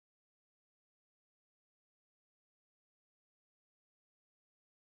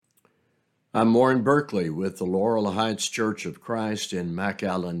I'm Warren Berkeley with the Laurel Heights Church of Christ in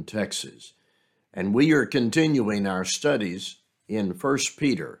McAllen, Texas, and we are continuing our studies in 1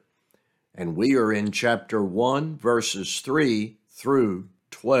 Peter, and we are in chapter 1, verses 3 through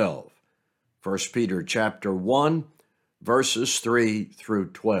 12. 1 Peter chapter 1, verses 3 through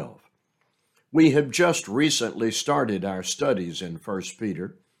 12. We have just recently started our studies in 1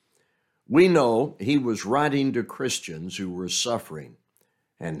 Peter. We know he was writing to Christians who were suffering,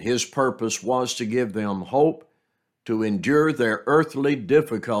 and his purpose was to give them hope to endure their earthly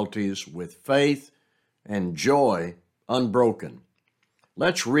difficulties with faith and joy unbroken.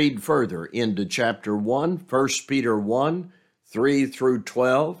 Let's read further into chapter 1, 1 Peter 1, 3 through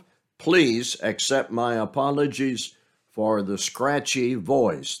 12. Please accept my apologies for the scratchy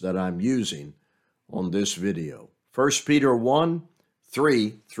voice that I'm using on this video. 1 Peter 1,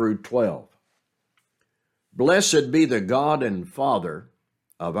 3 through 12. Blessed be the God and Father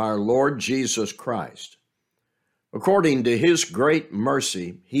of our Lord Jesus Christ. According to his great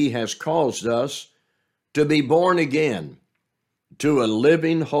mercy, he has caused us to be born again to a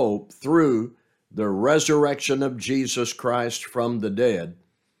living hope through the resurrection of Jesus Christ from the dead,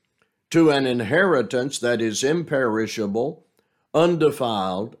 to an inheritance that is imperishable,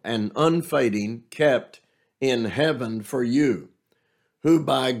 undefiled, and unfading, kept in heaven for you, who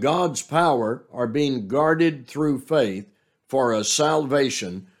by God's power are being guarded through faith for a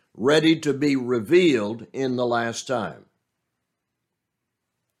salvation ready to be revealed in the last time.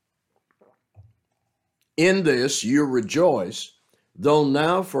 In this you rejoice, though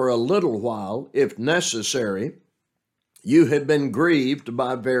now for a little while, if necessary, you have been grieved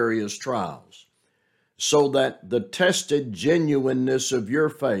by various trials, so that the tested genuineness of your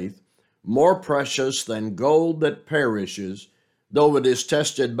faith, more precious than gold that perishes, though it is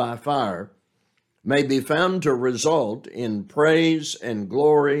tested by fire, may be found to result in praise and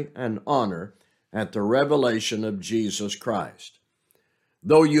glory and honor at the revelation of Jesus Christ.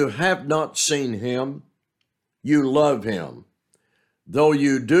 Though you have not seen him, you love him. Though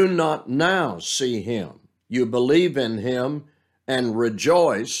you do not now see him, you believe in him and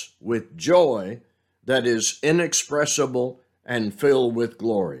rejoice with joy that is inexpressible and filled with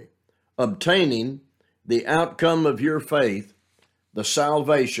glory, obtaining the outcome of your faith, the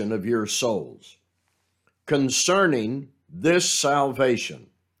salvation of your souls. Concerning this salvation,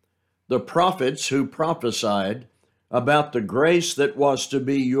 the prophets who prophesied about the grace that was to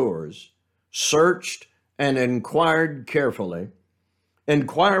be yours searched and inquired carefully,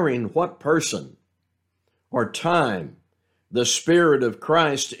 inquiring what person or time the Spirit of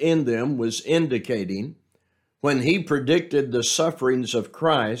Christ in them was indicating when he predicted the sufferings of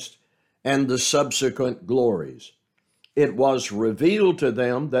Christ and the subsequent glories. It was revealed to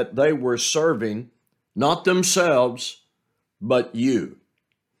them that they were serving not themselves, but you,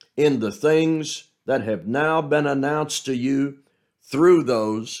 in the things that have now been announced to you through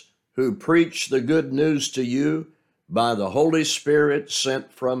those who preach the good news to you by the Holy Spirit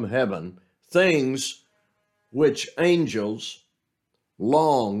sent from heaven, things which angels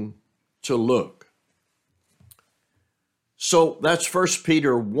long to look. So that's 1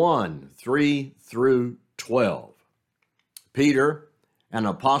 Peter 1, 3 through 12. Peter, an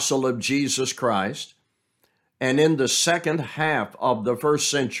apostle of Jesus Christ, and in the second half of the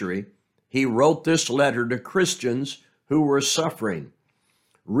first century, he wrote this letter to Christians who were suffering.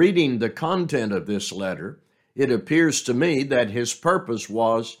 Reading the content of this letter, it appears to me that his purpose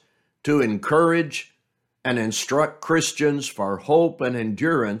was to encourage and instruct Christians for hope and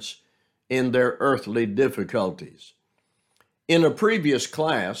endurance in their earthly difficulties. In a previous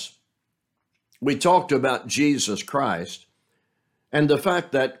class, we talked about Jesus Christ and the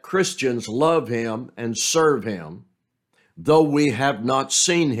fact that Christians love him and serve him, though we have not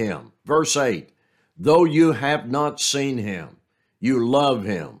seen him. Verse 8, though you have not seen him, you love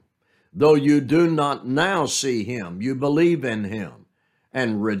him. Though you do not now see him, you believe in him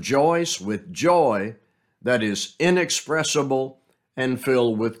and rejoice with joy that is inexpressible and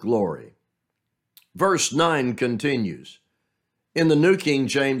filled with glory. Verse 9 continues. In the New King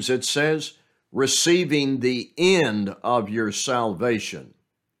James, it says, receiving the end of your salvation,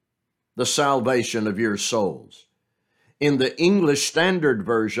 the salvation of your souls. In the English Standard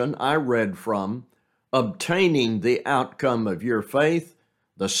Version, I read from, obtaining the outcome of your faith,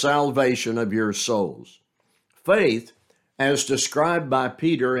 the salvation of your souls. Faith, as described by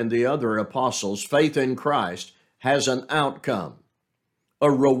Peter and the other apostles, faith in Christ has an outcome,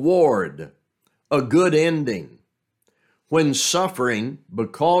 a reward, a good ending. When suffering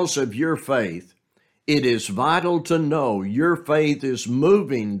because of your faith, it is vital to know your faith is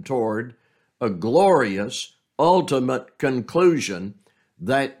moving toward a glorious, ultimate conclusion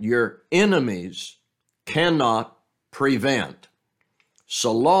that your enemies cannot prevent,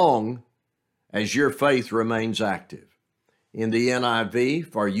 so long as your faith remains active. In the NIV,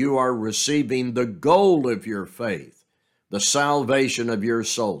 for you are receiving the goal of your faith, the salvation of your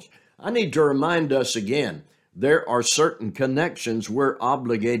souls. I need to remind us again, there are certain connections we're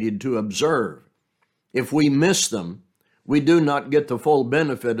obligated to observe. If we miss them, we do not get the full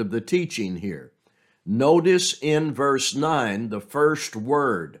benefit of the teaching here. Notice in verse 9, the first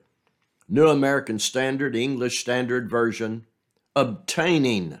word, New American Standard, English Standard Version,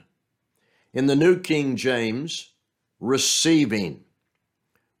 obtaining. In the New King James, receiving.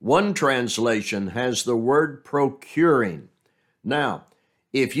 One translation has the word procuring. Now,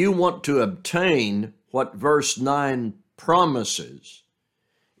 if you want to obtain what verse 9 promises,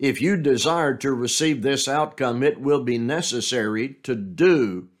 if you desire to receive this outcome, it will be necessary to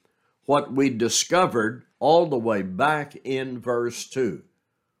do what we discovered all the way back in verse 2.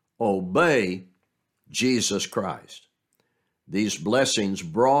 Obey Jesus Christ. These blessings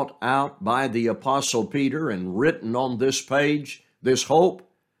brought out by the Apostle Peter and written on this page, this hope,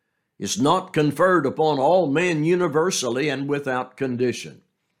 is not conferred upon all men universally and without condition.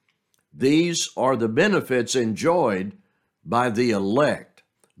 These are the benefits enjoyed by the elect,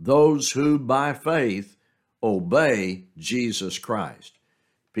 those who by faith obey Jesus Christ.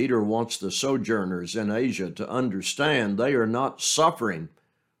 Peter wants the sojourners in Asia to understand they are not suffering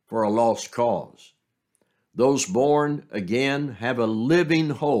for a lost cause. Those born again have a living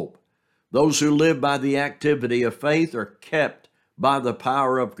hope. Those who live by the activity of faith are kept by the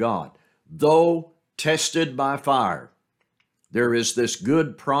power of God. Though tested by fire, there is this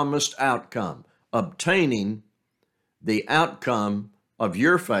good promised outcome, obtaining the outcome of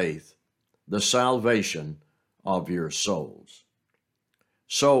your faith, the salvation of your souls.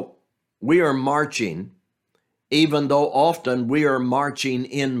 So we are marching, even though often we are marching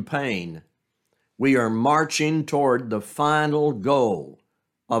in pain. We are marching toward the final goal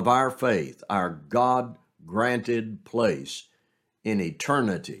of our faith, our God-granted place in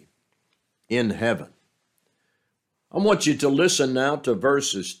eternity in heaven. I want you to listen now to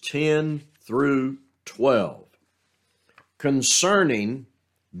verses 10 through 12 concerning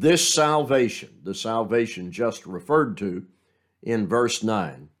this salvation, the salvation just referred to in verse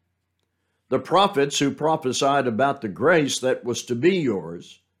 9. The prophets who prophesied about the grace that was to be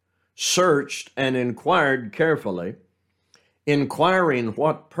yours searched and inquired carefully, inquiring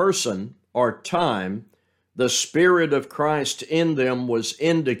what person or time the Spirit of Christ in them was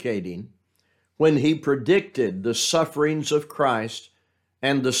indicating when he predicted the sufferings of Christ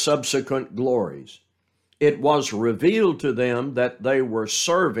and the subsequent glories. It was revealed to them that they were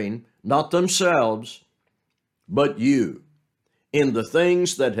serving not themselves, but you, in the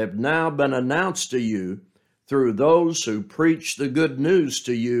things that have now been announced to you through those who preach the good news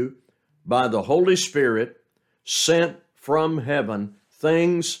to you by the Holy Spirit sent from heaven,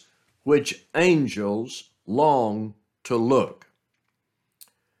 things which angels long to look.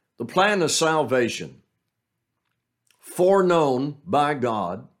 The plan of salvation, foreknown by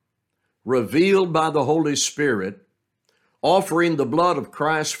God, revealed by the Holy Spirit, offering the blood of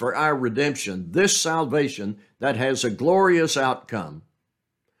Christ for our redemption, this salvation that has a glorious outcome,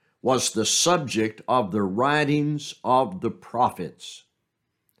 was the subject of the writings of the prophets.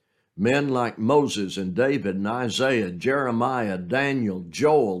 Men like Moses and David and Isaiah, Jeremiah, Daniel,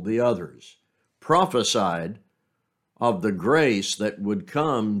 Joel, the others, prophesied of the grace that would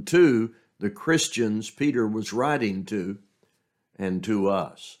come to the Christians Peter was writing to and to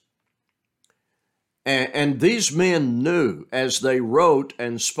us. And these men knew as they wrote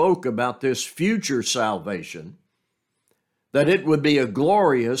and spoke about this future salvation that it would be a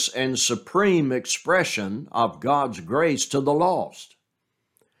glorious and supreme expression of God's grace to the lost.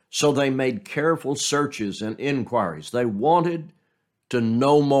 So they made careful searches and inquiries. They wanted to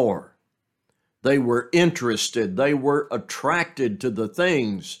know more. They were interested. They were attracted to the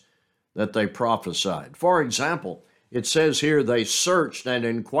things that they prophesied. For example, it says here they searched and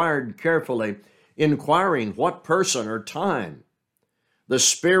inquired carefully, inquiring what person or time the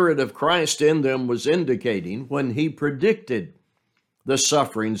Spirit of Christ in them was indicating when he predicted the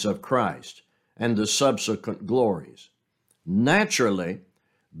sufferings of Christ and the subsequent glories. Naturally,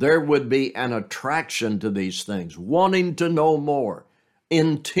 there would be an attraction to these things, wanting to know more,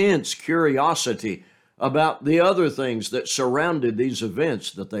 intense curiosity about the other things that surrounded these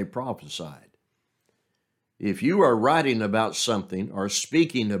events that they prophesied. If you are writing about something or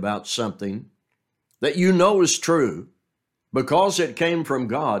speaking about something that you know is true because it came from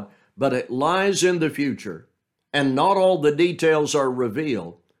God, but it lies in the future and not all the details are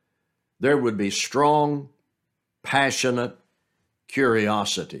revealed, there would be strong, passionate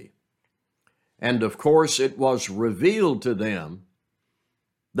curiosity. And of course, it was revealed to them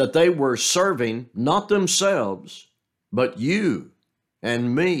that they were serving not themselves, but you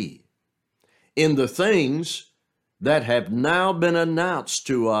and me in the things that have now been announced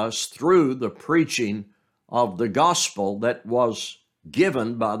to us through the preaching of the gospel that was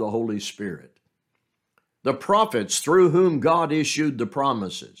given by the Holy Spirit. The prophets through whom God issued the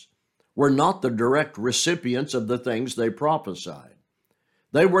promises were not the direct recipients of the things they prophesied.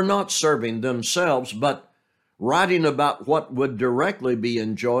 They were not serving themselves, but writing about what would directly be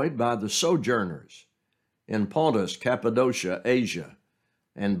enjoyed by the sojourners in Pontus, Cappadocia, Asia,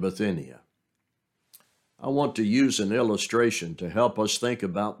 and Bithynia. I want to use an illustration to help us think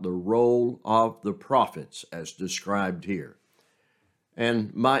about the role of the prophets as described here.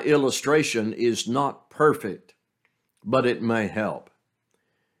 And my illustration is not perfect, but it may help.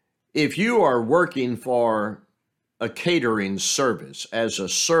 If you are working for a catering service as a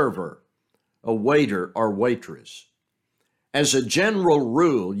server, a waiter, or waitress, as a general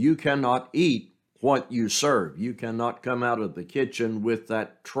rule, you cannot eat what you serve. You cannot come out of the kitchen with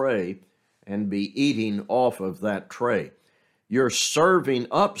that tray and be eating off of that tray. You're serving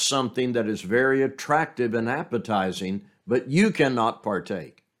up something that is very attractive and appetizing, but you cannot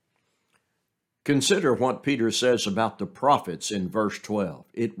partake. Consider what Peter says about the prophets in verse 12.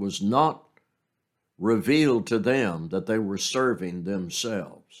 It was not revealed to them that they were serving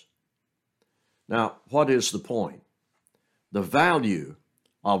themselves. Now, what is the point? The value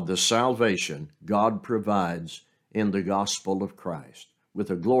of the salvation God provides in the gospel of Christ with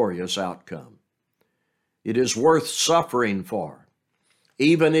a glorious outcome. It is worth suffering for.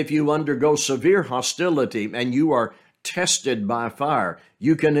 Even if you undergo severe hostility and you are tested by fire,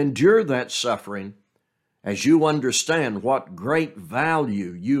 you can endure that suffering as you understand what great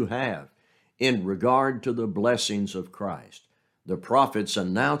value you have in regard to the blessings of Christ. The prophets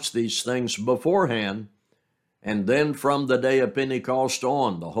announced these things beforehand, and then from the day of Pentecost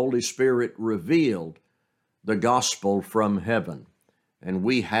on, the Holy Spirit revealed the gospel from heaven, and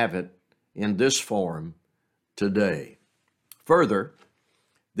we have it in this form today. Further,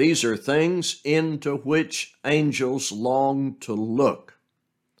 these are things into which angels long to look.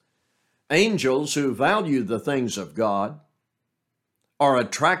 Angels who value the things of God are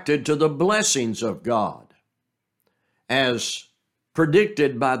attracted to the blessings of God as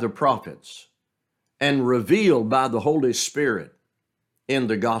predicted by the prophets and revealed by the Holy Spirit in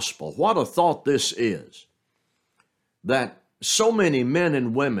the gospel. What a thought this is, that so many men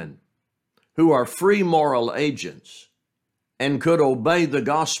and women who are free moral agents and could obey the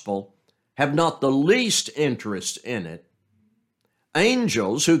gospel have not the least interest in it.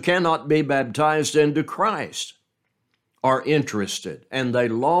 Angels who cannot be baptized into Christ are interested, and they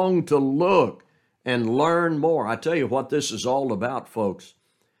long to look and learn more. I tell you what this is all about, folks.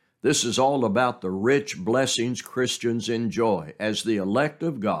 This is all about the rich blessings Christians enjoy as the elect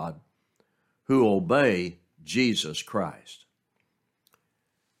of God who obey Jesus Christ.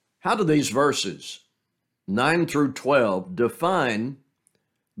 How do these verses 9 through 12 define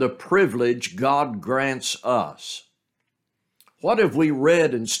the privilege God grants us? What have we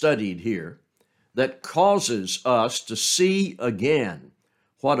read and studied here that causes us to see again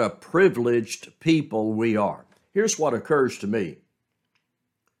what a privileged people we are? Here's what occurs to me.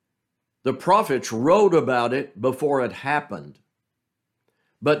 The prophets wrote about it before it happened,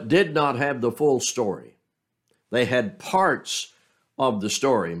 but did not have the full story. They had parts of the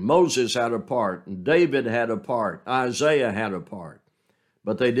story. Moses had a part, and David had a part, Isaiah had a part,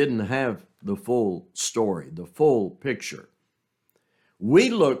 but they didn't have the full story, the full picture. We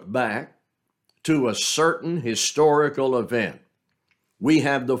look back to a certain historical event. We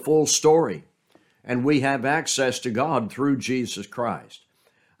have the full story, and we have access to God through Jesus Christ.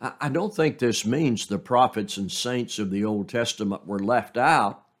 I don't think this means the prophets and saints of the Old Testament were left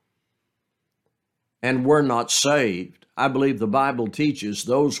out and were not saved. I believe the Bible teaches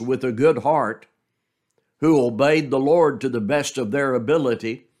those with a good heart who obeyed the Lord to the best of their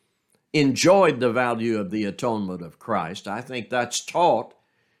ability enjoyed the value of the atonement of Christ. I think that's taught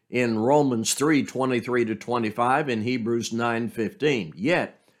in Romans 3:23-25 and Hebrews 9:15.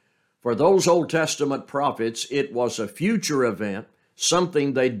 Yet, for those Old Testament prophets, it was a future event,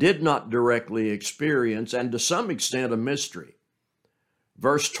 something they did not directly experience, and to some extent a mystery.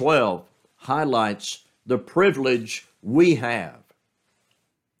 Verse 12 highlights the privilege we have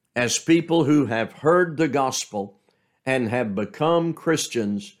as people who have heard the gospel and have become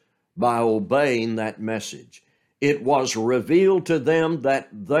Christians by obeying that message. It was revealed to them that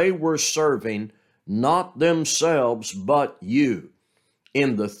they were serving not themselves but you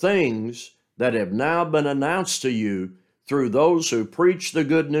in the things that have now been announced to you through those who preach the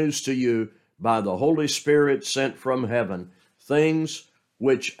good news to you by the Holy Spirit sent from heaven, things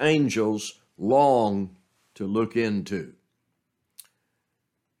which angels long to look into.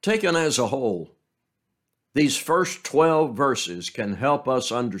 Taken as a whole, these first 12 verses can help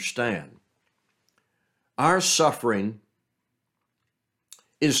us understand our suffering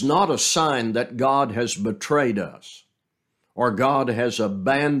is not a sign that God has betrayed us or God has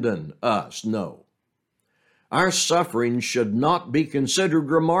abandoned us. No. Our suffering should not be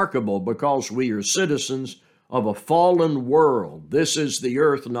considered remarkable because we are citizens of a fallen world. This is the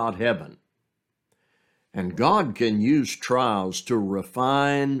earth, not heaven. And God can use trials to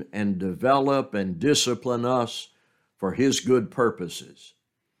refine and develop and discipline us for His good purposes.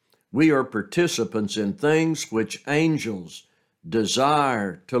 We are participants in things which angels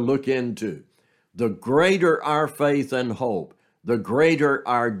desire to look into. The greater our faith and hope, the greater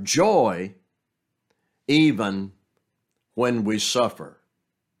our joy, even when we suffer.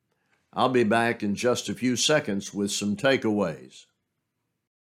 I'll be back in just a few seconds with some takeaways.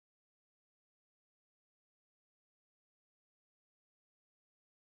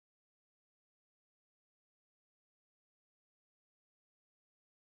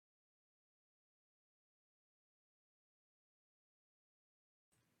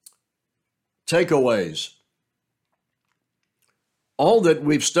 Takeaways. All that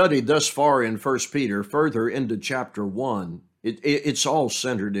we've studied thus far in 1 Peter, further into chapter 1, it's all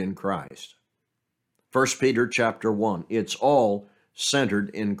centered in Christ. 1 Peter chapter 1, it's all centered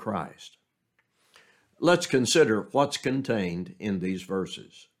in Christ. Let's consider what's contained in these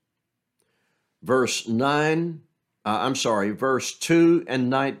verses. Verse 2 and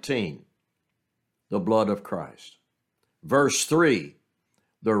 19, the blood of Christ. Verse 3,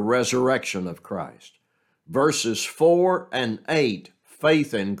 the resurrection of Christ. Verses 4 and 8,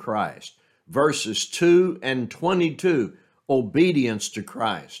 faith in Christ. Verses 2 and 22, obedience to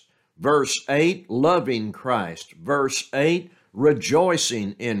Christ. Verse 8, loving Christ. Verse 8,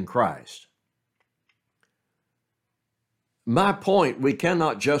 rejoicing in Christ. My point, we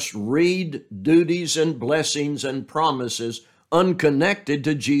cannot just read duties and blessings and promises unconnected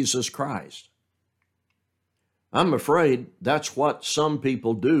to Jesus Christ. I'm afraid that's what some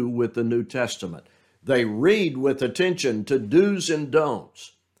people do with the New Testament. They read with attention to do's and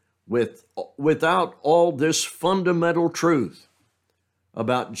don'ts without all this fundamental truth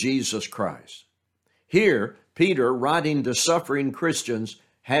about Jesus Christ. Here, Peter, writing to suffering Christians,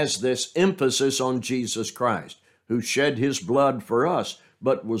 has this emphasis on Jesus Christ, who shed His blood for us,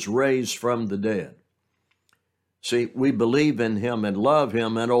 but was raised from the dead. See, we believe in Him and love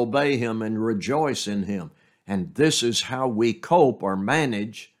Him and obey Him and rejoice in Him. And this is how we cope or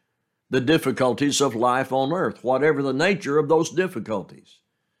manage the difficulties of life on earth, whatever the nature of those difficulties.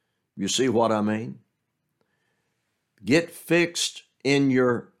 You see what I mean? Get fixed in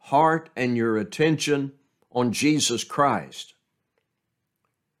your heart and your attention on Jesus Christ.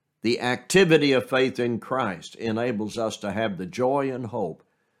 The activity of faith in Christ enables us to have the joy and hope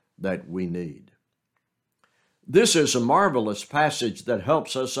that we need. This is a marvelous passage that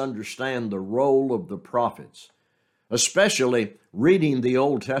helps us understand the role of the prophets. Especially reading the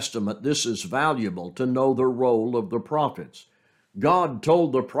Old Testament, this is valuable to know the role of the prophets. God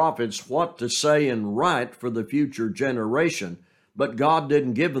told the prophets what to say and write for the future generation, but God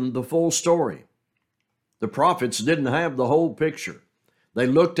didn't give them the full story. The prophets didn't have the whole picture. They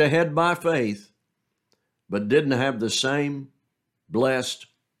looked ahead by faith, but didn't have the same blessed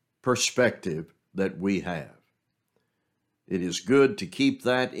perspective that we have. It is good to keep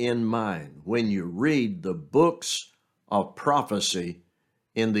that in mind when you read the books of prophecy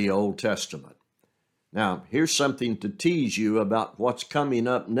in the Old Testament. Now, here's something to tease you about what's coming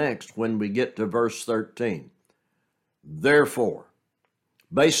up next when we get to verse 13. Therefore,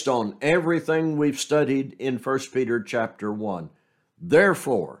 based on everything we've studied in 1 Peter chapter 1,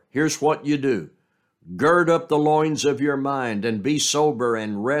 therefore, here's what you do. Gird up the loins of your mind and be sober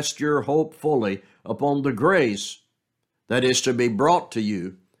and rest your hope fully upon the grace that is to be brought to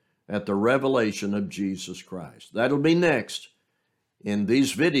you at the revelation of Jesus Christ. That'll be next in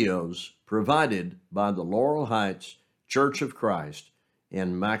these videos provided by the Laurel Heights Church of Christ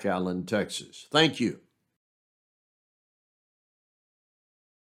in McAllen, Texas. Thank you.